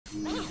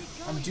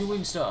I'm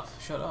doing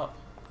stuff. Shut up.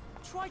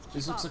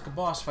 This looks like a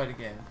boss fight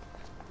again.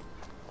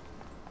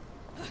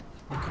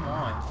 Oh, come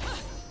on.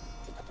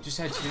 Just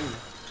had 2.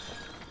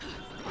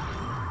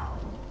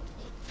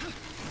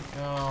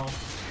 No.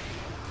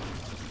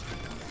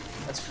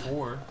 That's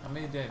 4. How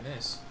many did I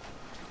miss?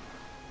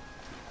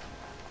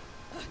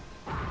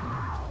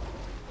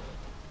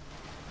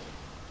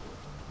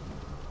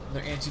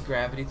 Another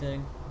anti-gravity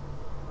thing.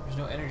 There's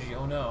no energy.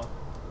 Oh no.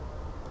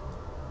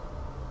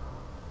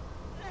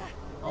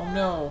 Oh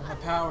no, my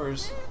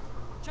powers.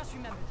 Just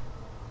remembered.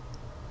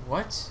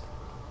 What?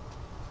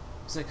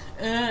 It's like,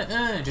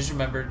 just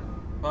remembered.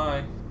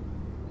 Bye.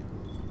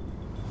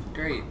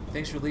 Great,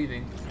 thanks for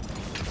leaving.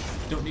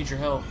 Don't need your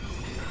help.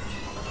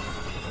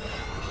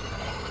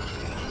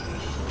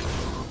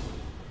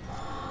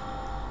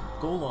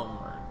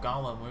 Golem, or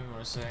Golem, whatever you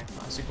want to say.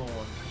 I say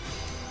Golem.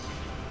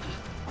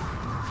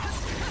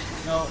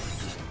 No.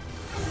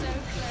 So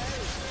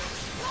close.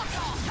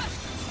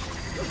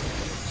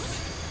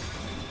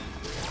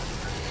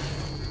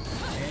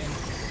 And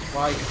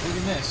wow, you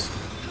completely missed.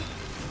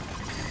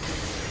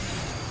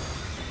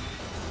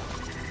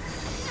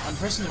 I'm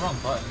pressing the wrong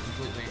button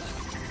completely.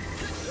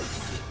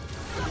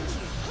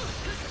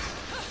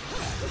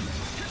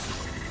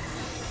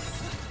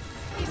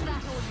 Is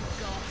that all you've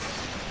got?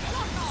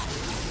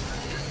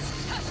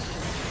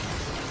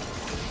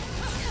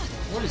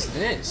 What is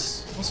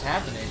this? What's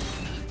happening?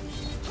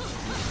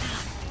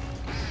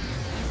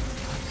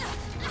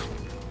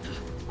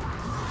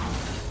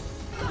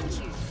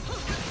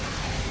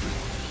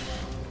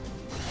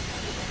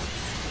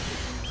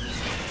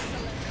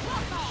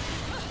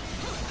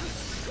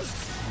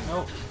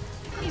 Nope.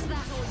 Is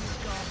that all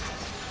you've got?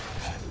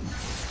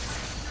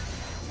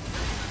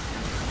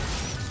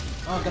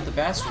 Oh, I got the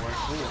bat sword.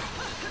 Cool.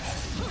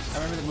 I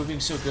remember the movie being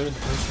so good in the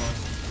first one.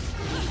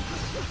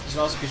 This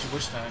also gives you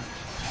wish time.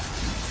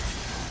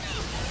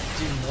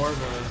 It's even more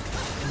of a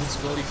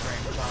invincibility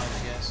frame time,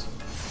 I guess.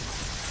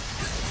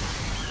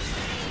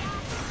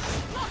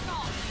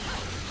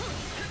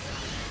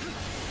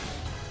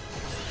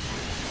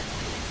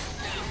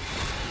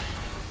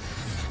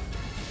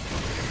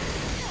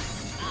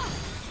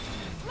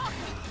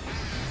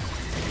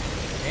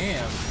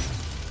 Damn.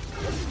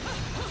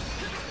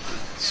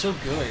 So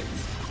good.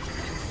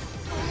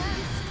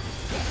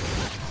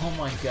 Oh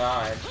my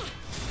god.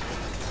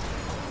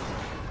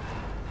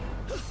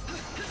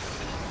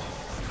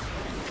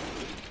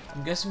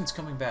 I'm guessing it's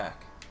coming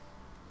back.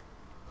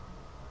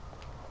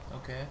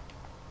 Okay.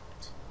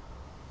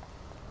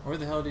 Where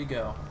the hell did he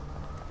go?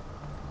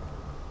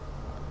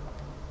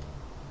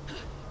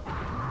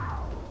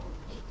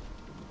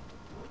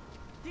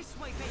 This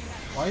way,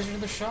 Bayonetta. Why is there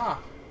another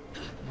shop?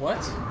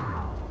 What?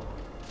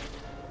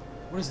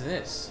 What is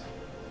this?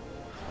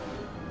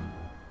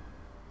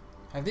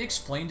 Have they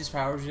explained his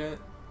powers yet?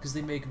 Because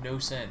they make no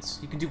sense.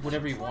 He can do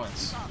whatever he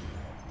wants.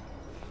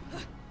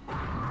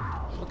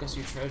 Look, I see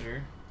a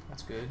treasure.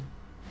 That's good.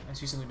 I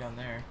see something down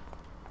there.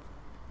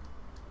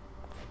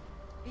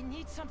 It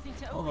needs something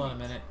to Hold open on a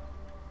minute.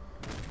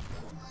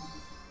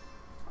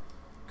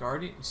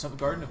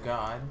 Garden of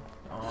God.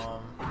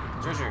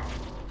 Treasure.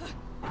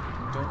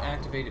 Don't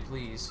activate it,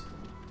 please.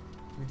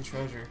 Give me the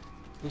treasure.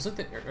 Looks like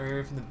the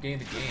from the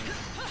beginning of the game.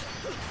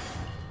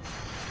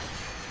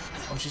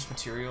 Oh, it's just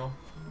material.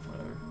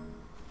 Whatever.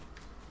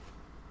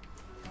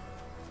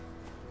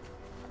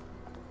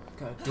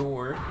 Got a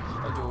door.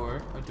 A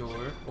door. A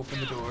door. Open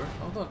the door.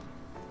 Oh, look.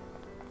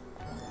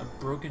 A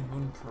broken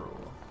moon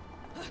pearl.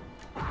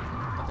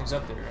 Nothing's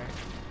up there, right?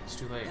 It's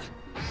too late.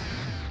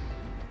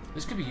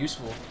 This could be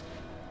useful.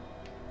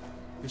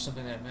 There's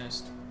something that I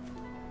missed.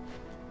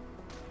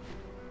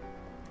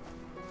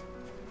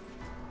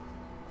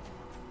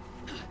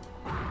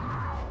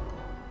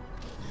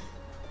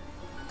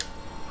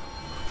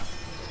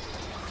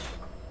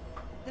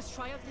 Let's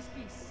try out this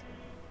piece.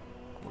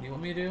 What do you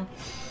want me to do?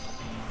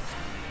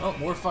 Oh,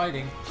 more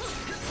fighting.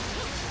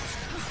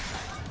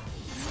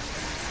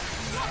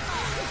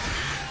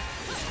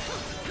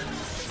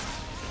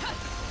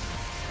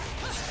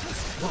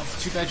 Well,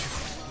 too bad you're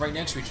right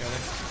next to each other.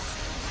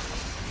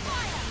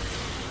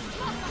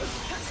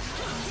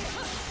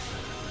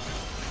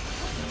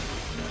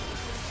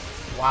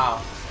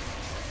 Wow.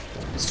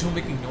 It's still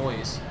making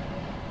noise.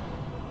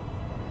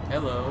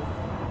 Hello.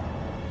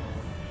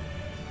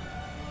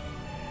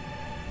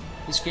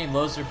 This game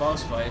loves their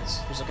boss fights.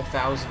 There's like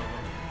 1,000 of them.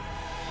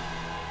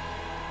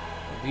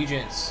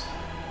 Allegiance.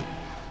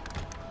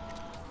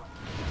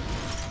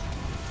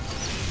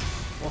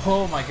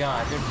 Oh my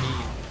god, they're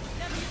mean.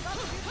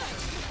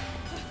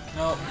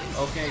 No,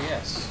 okay,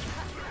 yes.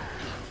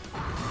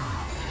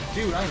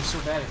 Dude, I am so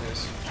bad at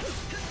this.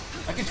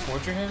 I can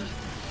torture him?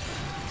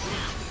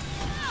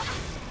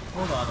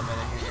 Hold on a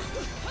minute here.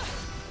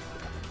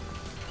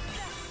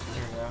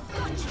 There we go.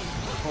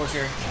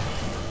 Torture.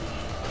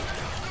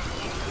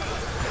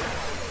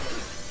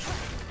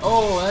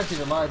 Oh, that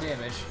did a lot of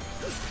damage.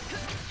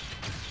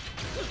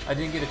 I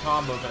didn't get a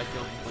combo, but I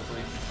killed him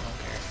quickly. I don't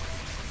care.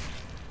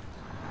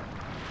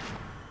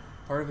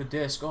 Part of a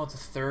disc. Oh, it's a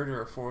third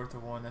or a fourth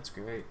of one. That's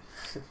great.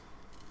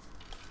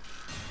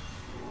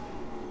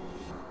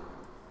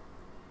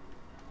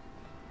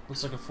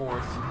 Looks like a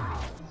fourth.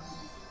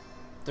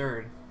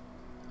 Third.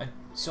 I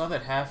saw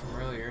that half from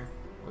earlier,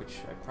 which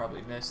I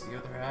probably missed the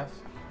other half,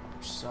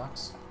 which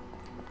sucks.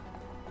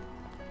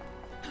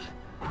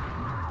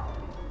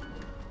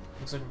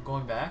 Looks like we're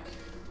going back.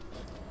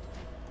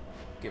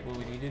 Get what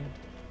we needed.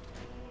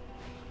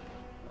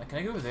 Can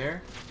I go over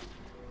there?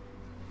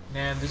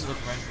 Nah, this doesn't look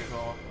rented at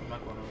all. I'm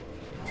not going to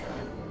try.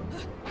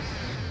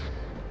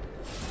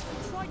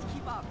 Try to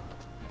keep up.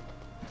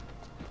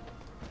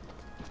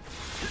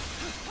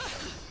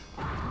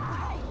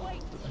 Hey,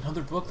 wait.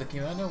 Another book that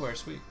came out of nowhere.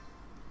 Sweet.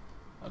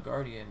 A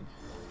Guardian.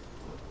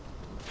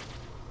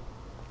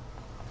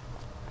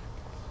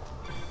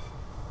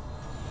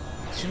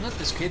 Shouldn't let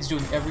this kid's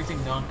doing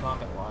everything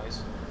non-combat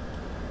wise.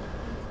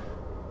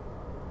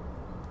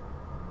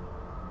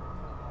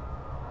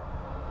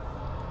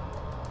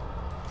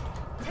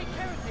 Take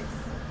care of this.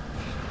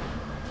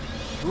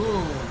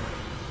 Boom.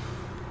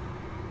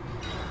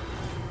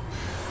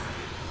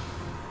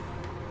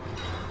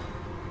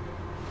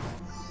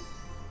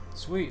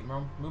 Sweet,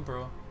 Moon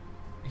Pro.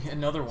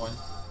 Another one.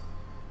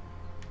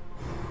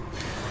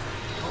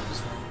 Oh, this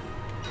one.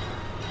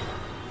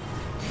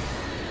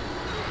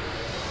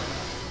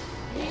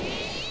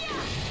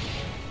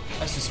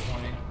 That's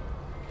disappointing.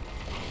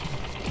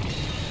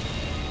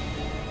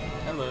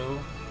 Hello.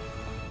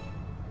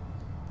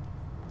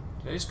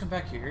 Did I just come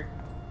back here?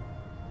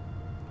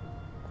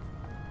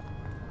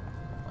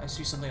 I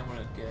see something I'm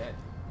gonna get.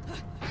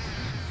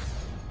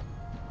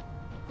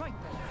 Right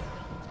then.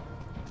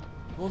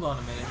 Hold on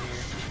a minute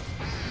here.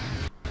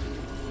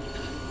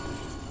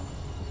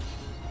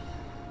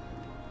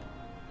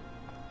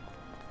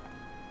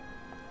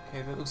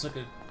 Okay, that looks like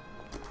a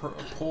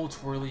pole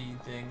twirly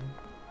thing.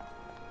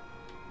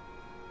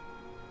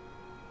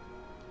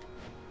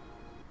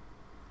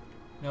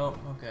 Nope,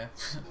 okay.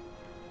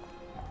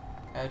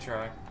 Had to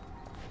try.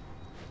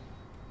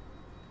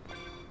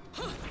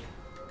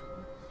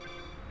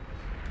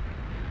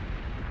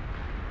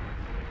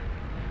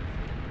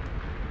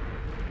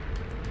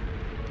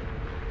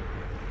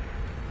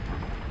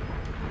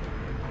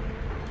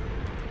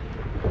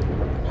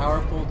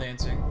 Powerful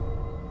dancing.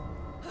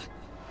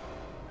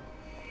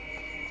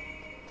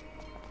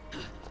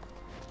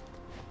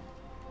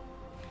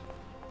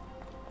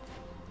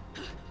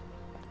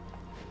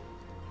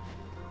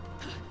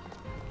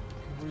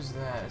 What is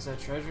that? Is that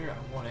treasure?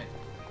 I want it.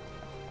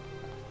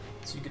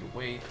 So you could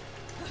wait.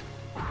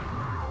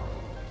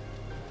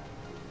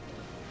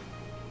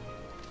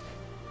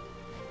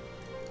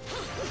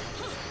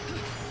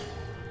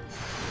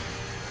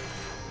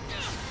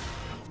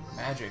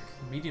 Magic.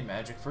 Medium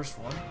magic. First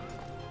one.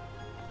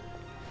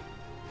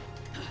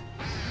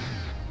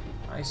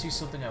 I see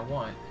something I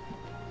want.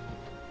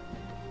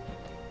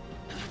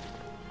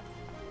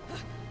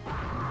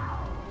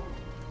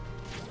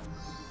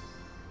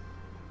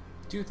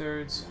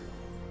 Two-thirds.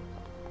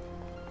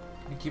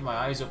 Let me keep my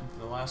eyes open for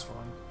the last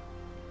one.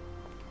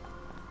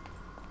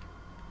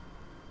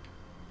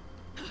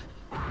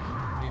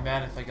 I'd be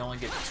mad if I can only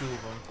get 2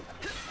 of them.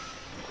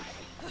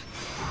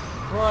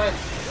 What?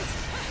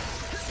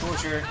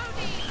 Torture.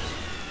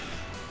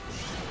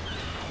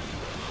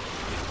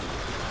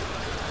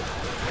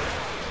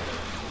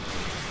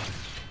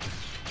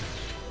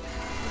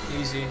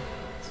 Easy.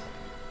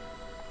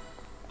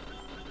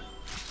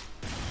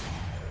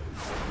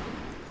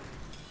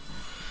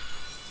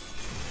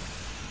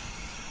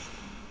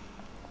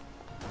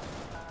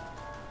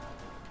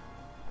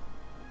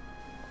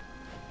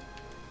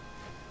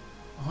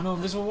 Oh no,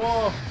 there's a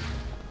wall!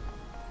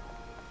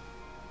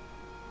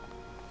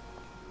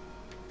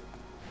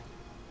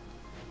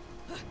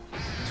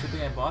 It's a good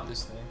thing I bought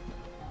this thing.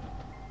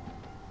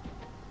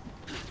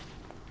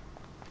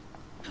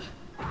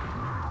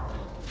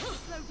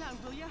 Slow down,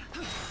 will ya?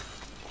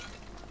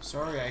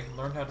 Sorry, I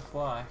learned how to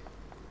fly.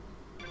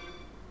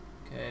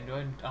 Okay, I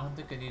don't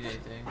think I need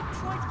anything.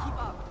 Try to keep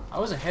up. I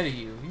was ahead of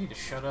you. You need to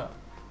shut up.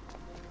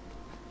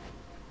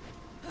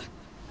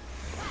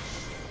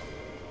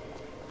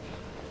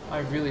 I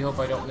really hope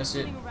I don't miss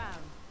it. Turning around.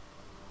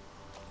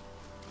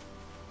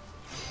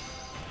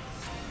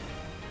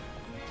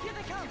 Here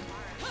they come.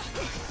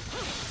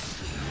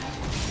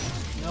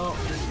 No.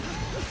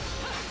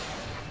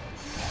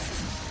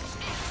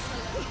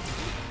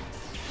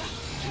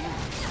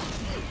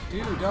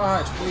 Dude,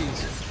 dodge,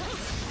 please.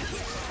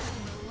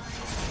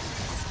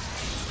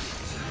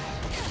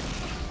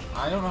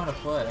 I don't know how to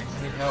play.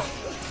 I need help.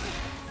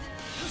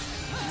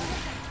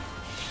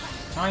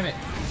 Time it.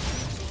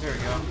 There we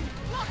go.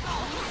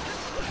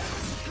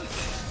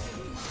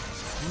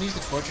 I'm gonna use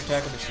the torch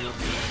attack with the shield.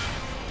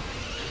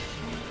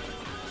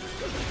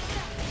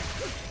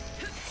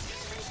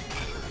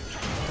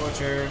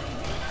 Torture.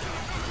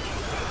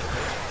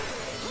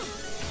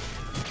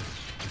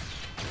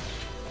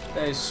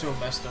 That is so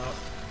messed up.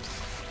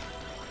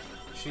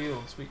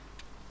 Shield, sweet.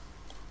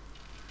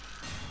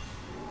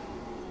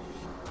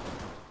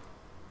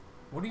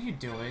 What are you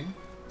doing?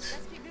 Let's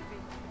keep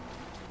moving.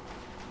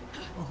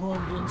 Oh,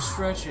 I'm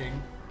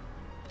stretching.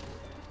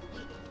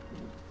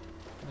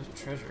 There's a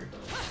treasure.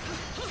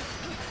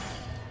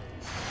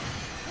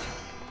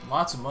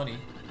 Lots of money.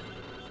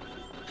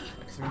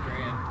 Like 3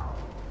 grand.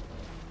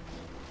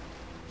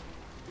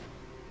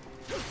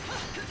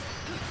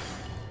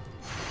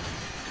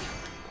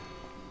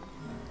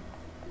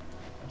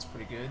 That's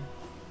pretty good.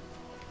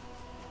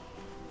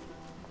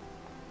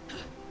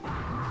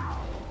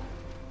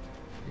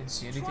 Didn't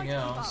see anything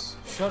else.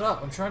 Shut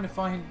up! I'm trying to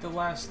find the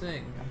last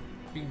thing. I'm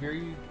being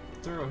very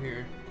thorough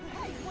here.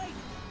 Hey, wait!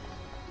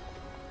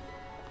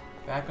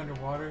 Back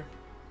underwater.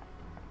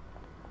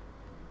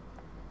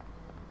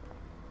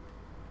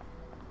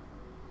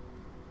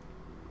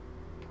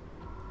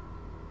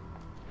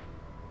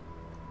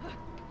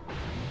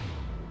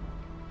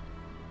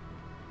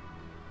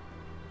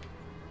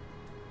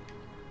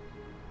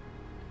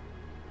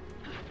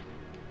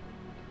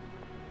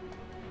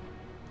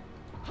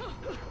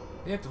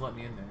 They have to let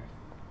me in there.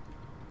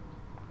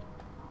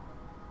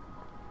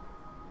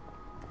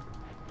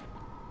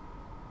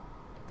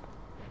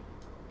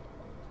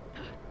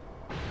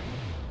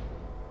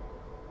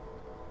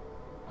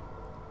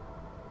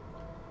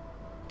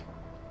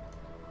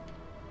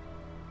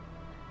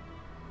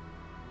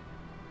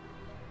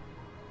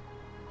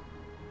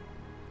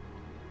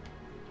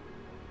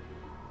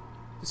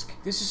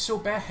 This is so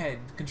bad.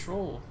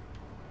 Control.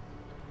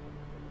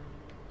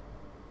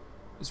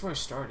 This is where I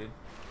started.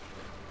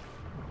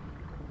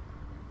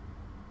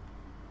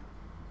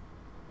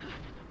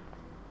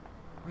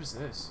 What is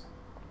this?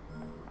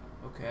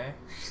 Okay.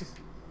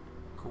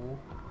 Cool.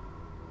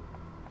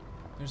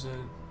 There's a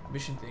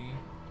mission thingy.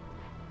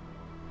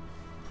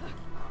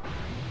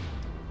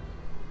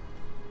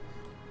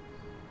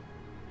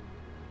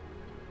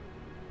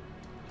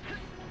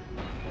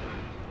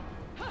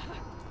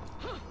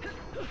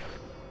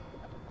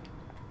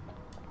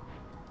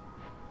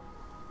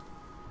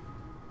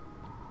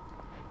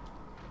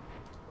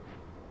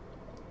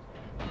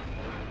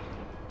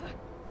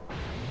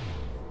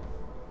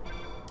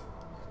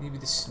 Maybe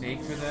the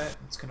snake for that?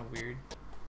 It's kind of weird.